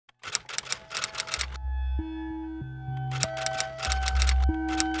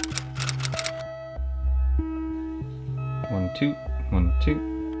1, 2, 1, 2.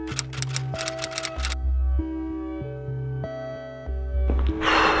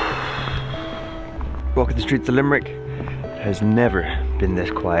 Walking the streets of Limerick, it has never been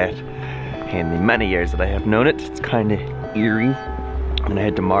this quiet in the many years that I have known it. It's kind of eerie. And I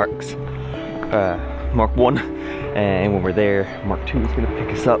head to Mark 1, and when we're there, Mark 2 is going to pick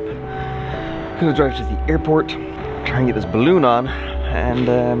us up. I'm going to drive to the airport, try and get this balloon on, and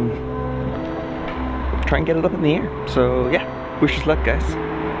try and get it up in the air. So yeah, wish us luck, guys.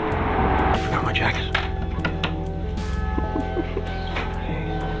 I forgot my jacket.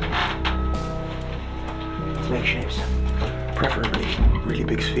 Snake shapes, preferably really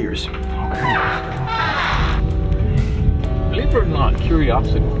big spheres. Okay. Believe it or not,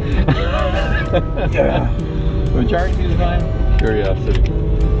 curiosity. Yeah. The majority of the time, curiosity.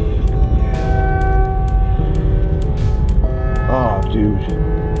 Oh,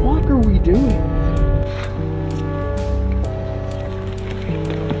 dude. What are we doing?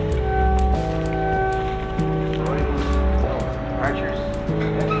 Archers.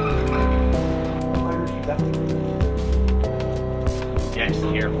 Yes, the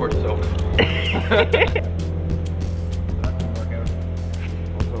airport is open.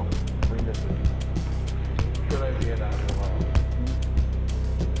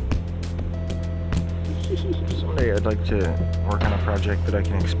 Someday I'd like to work on a project that I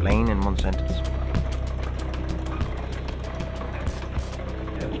can explain in one sentence.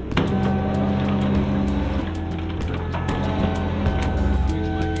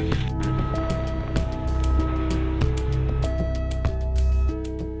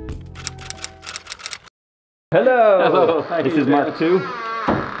 Hello! Hello. How This do you is do? Mark 2.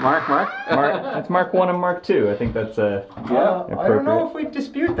 Mark? That's Mark 1 and Mark 2. I think that's Yeah, I don't know if we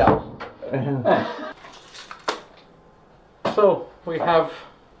dispute that. So, we have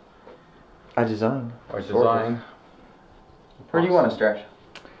A design. our design. Where do you want to start?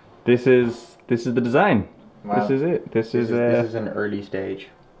 This is the design. Wow. This is it. This is an early stage.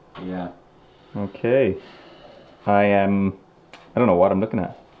 Yeah. okay. I don't know what I'm looking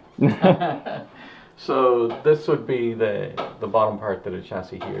at. So this would be the bottom part of the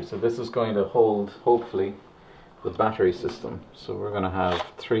chassis here. So this is going to hold, hopefully, the battery system. So we're going to have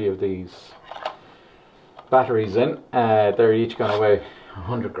 3 of these batteries in. They're each going to weigh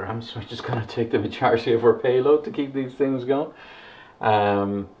 100 grams, which is going to take the majority of our payload to keep these things going.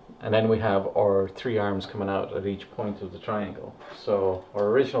 And then we have our 3 arms coming out at each point of the triangle. So our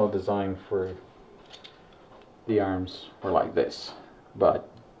original design for the arms were like this, but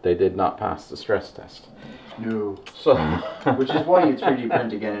they did not pass the stress test. No. So, Which is why you 3D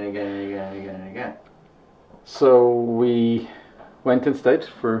print again and again and again and again and again. so we went instead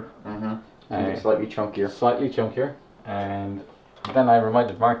for Slightly chunkier. slightly chunkier, and then I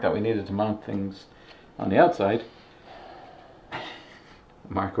reminded Mark that we needed to mount things on the outside.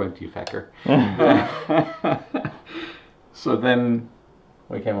 Mark went, "You fecker." So then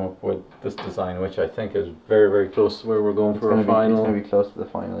we came up with this design, which I think is very, very close to where we're going for a final. It's going to be close to the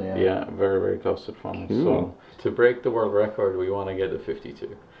final, yeah. Yeah, very, very close to the final. Cool. So to break the world record, we want to get to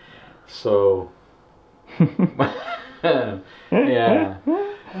 52. So yeah.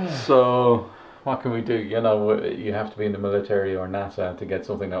 So what can we do? You know, you have to be in the military or NASA to get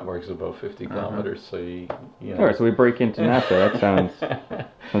something that works above 50 kilometers. So you know. Alright, so we break into NASA. That sounds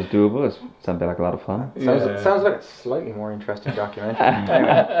doable. It sounds like a lot of fun. Sounds like a slightly more interesting documentary.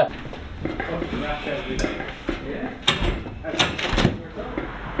 Anyway.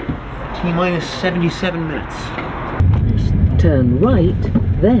 T-minus 77 minutes. Turn right,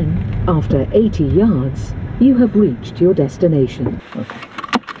 then, after 80 yards, you have reached your destination.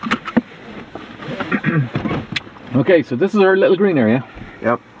 Okay, so this is our little green area.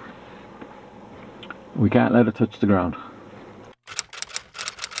 Yep. We can't let it touch the ground.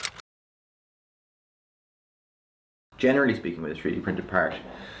 Generally speaking, with a 3D printed part,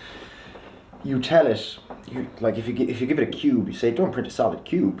 you tell it, like if you give it a cube, you say don't print a solid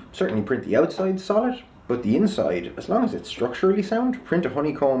cube. Certainly print the outside solid, but the inside, as long as it's structurally sound, print a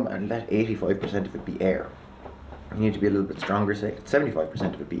honeycomb and let 85% of it be air. You need to be a little bit stronger, say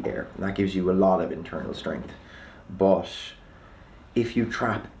 75% of it be air. And that gives you a lot of internal strength. But if you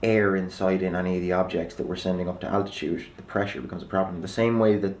trap air inside in any of the objects that we're sending up to altitude, the pressure becomes a problem. The same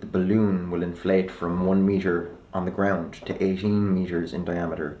way that the balloon will inflate from 1 meter on the ground to 18 meters in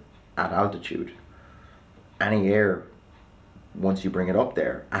diameter at altitude. Any air, once you bring it up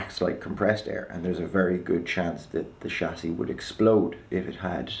there, acts like compressed air, and there's a very good chance that the chassis would explode if it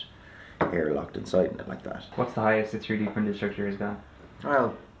had air locked inside it like that. What's the highest a 3D printed structure has gone?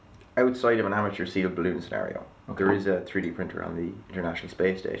 Well, outside of an amateur sealed balloon scenario, there is a 3D printer on the International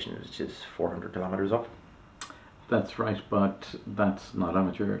Space Station, which is 400 kilometers up. That's right, but that's not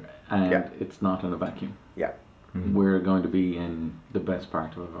amateur, and Yeah. it's not in a vacuum. Yeah. We're going to be in the best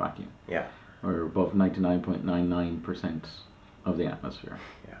part of a vacuum. Yeah. We're above 99.99% of the atmosphere.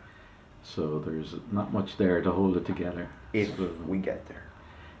 Yeah. So there's not much there to hold it together. If So, we get there.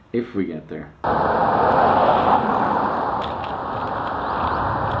 if we get there.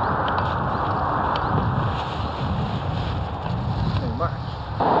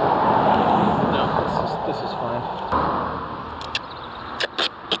 No, this is fine.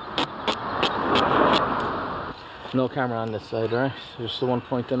 No camera on this side, right? There's the one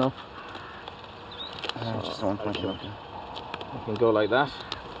pointing up. Just the one point. I can go like that.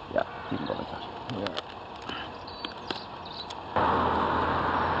 Yeah, you can go like that. Yeah.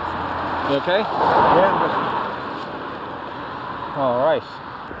 You okay? Yeah. All right.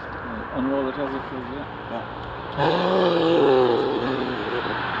 Unroll it as it feels, yeah.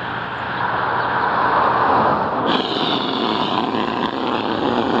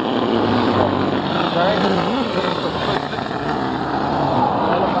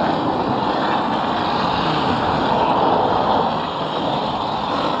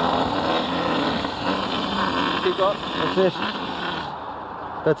 Keep going. That's it.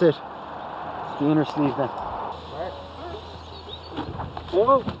 That's it. It's the inner sleeve then.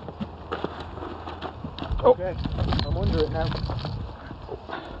 Whoa. Okay, I'm under it now.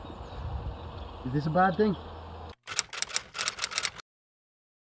 Is this a bad thing?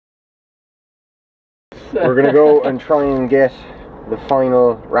 We're gonna go and try and get the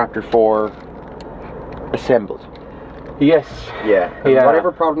final Raptor 4 assembled. Yes. Yeah. And Yeah.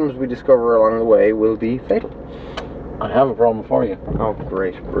 whatever problems we discover along the way will be fatal. I have a problem for you. Oh,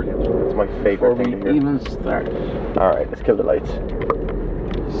 great, brilliant. That's my Before favorite we thing to hear. even start. All right, let's kill the lights.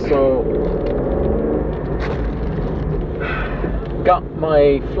 So, got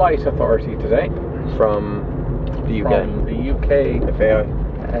my flight authority today From the UK. from the UK FAI.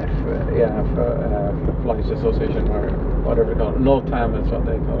 Flight Association or whatever they call it. NOTAM is what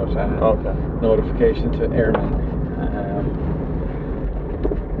they call it. Okay. Notification to airmen.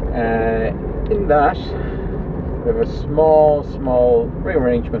 In that, we have a small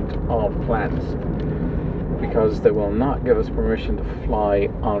rearrangement of plans because they will not give us permission to fly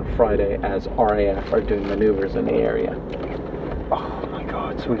on Friday as RAF are doing maneuvers in the area. Oh my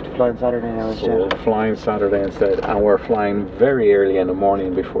God, so we have to fly on Saturday now So we're instead. flying Saturday instead, and we're flying very early in the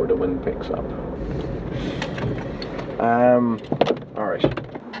morning before the wind picks up. All right.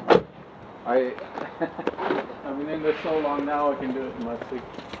 I've been in this so long now I can do it in my sleep.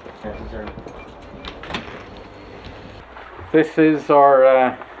 This is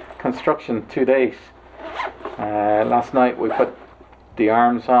our construction 2 days. Last night we put the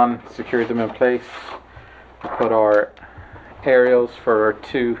arms on, secured them in place. We put our aerials for our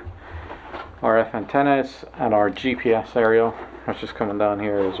 2 RF antennas and our GPS aerial, which is coming down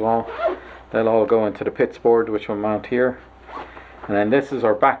here as well. They'll all go into the pits board, which will mount here. And then this is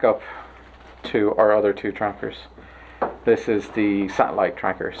our backup to our other 2 trackers. This is the satellite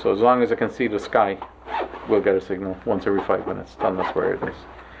tracker, so as long as it can see the sky, we'll get a signal once every 5 minutes, telling us where it is.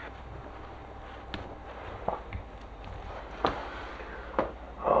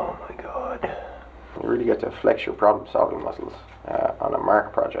 Oh my God. You really get to flex your problem solving muscles on a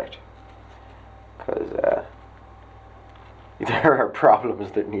Mark project. Because there are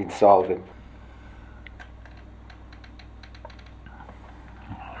problems that need solving.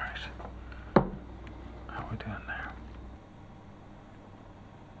 Alright. How are we doing there?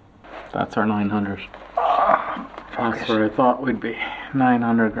 That's our 900. That's where I thought we'd be.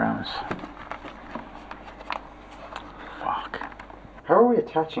 900 grams. Fuck. How are we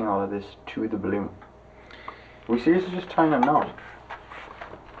attaching all of this to the balloon? Are we seriously just tying a knot?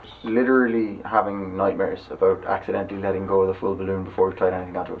 Literally having nightmares about accidentally letting go of the full balloon before we've tied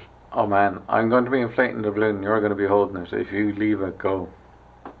anything onto it. Oh man, I'm going to be inflating the balloon, you're going to be holding it. If you leave it go.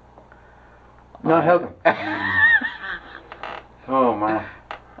 Not helping. Oh man.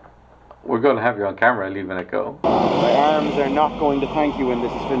 We're going to have you on camera leaving it go. My arms are not going to thank you when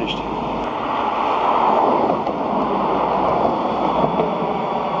this is finished.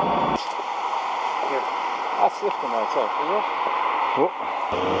 That's lifting myself, is it? Oh.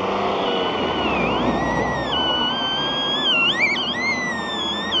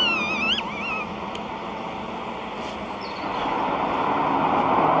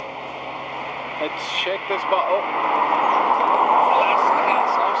 Let's shake this bottle. That's the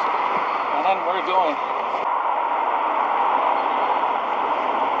gas out. And then we're going.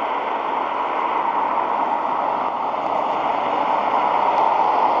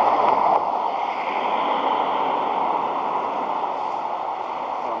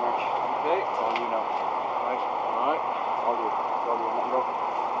 Okay. That's all you know. Right?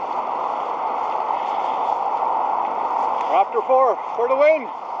 For the win!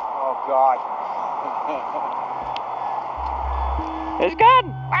 Oh God. It's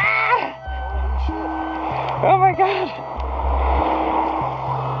gone! Ah! Oh my God!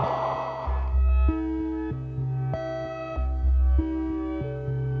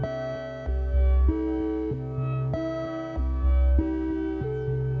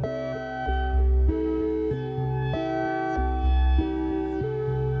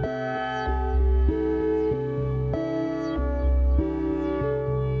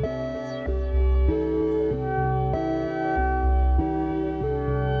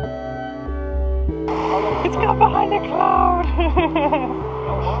 It's got behind a cloud!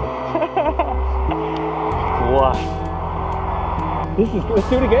 What? Let's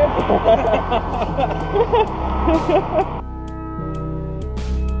do it again!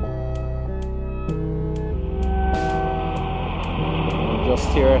 Just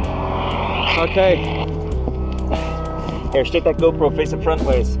here. Okay. Here, stick that GoPro face up front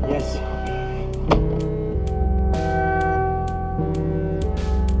ways. Yes.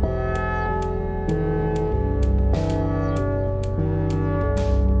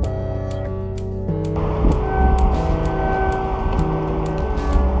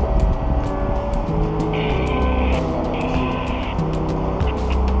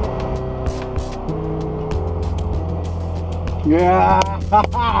 Yeah!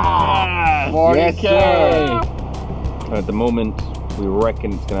 40K! Yes, at the moment, we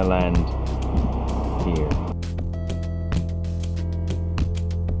reckon it's gonna land here.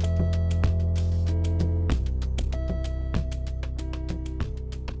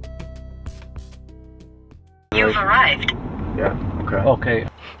 You've arrived. Yeah, okay. Okay.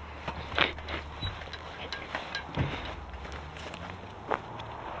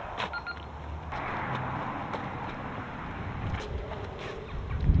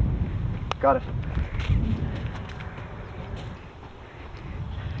 Got it.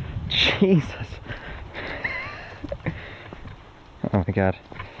 Jesus. Oh my God.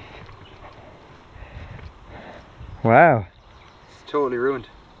 Wow. It's totally ruined.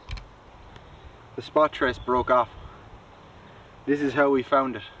 The spot trace broke off. This is how we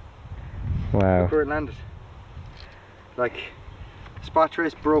found it. Wow. Look where it landed. Like, spot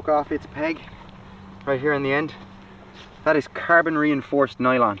trace broke off its peg right here in the end. That is carbon reinforced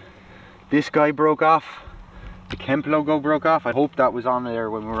nylon. This guy broke off. The Kemp logo broke off. I hope that was on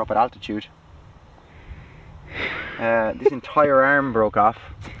there when we were up at altitude. This entire arm broke off.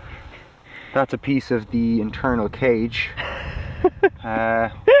 That's a piece of the internal cage.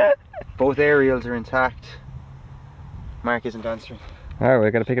 Both aerials are intact. Mark isn't answering. Alright,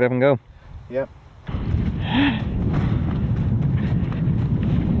 we gotta pick it up and go. Yep.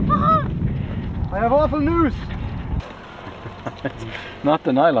 I have awful news. Not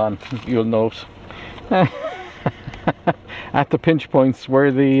the nylon, you'll note. At the pinch points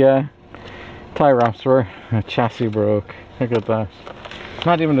where the tie wraps were, the chassis broke. Look at that.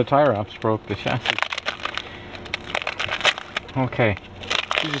 Not even the tie wraps broke, the chassis. Okay.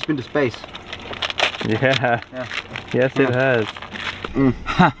 It's just been to space. Yeah. Yes, it has.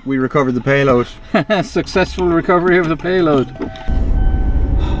 We recovered the payload. Successful recovery of the payload.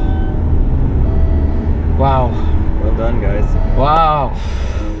 Wow. Well done, guys. Wow.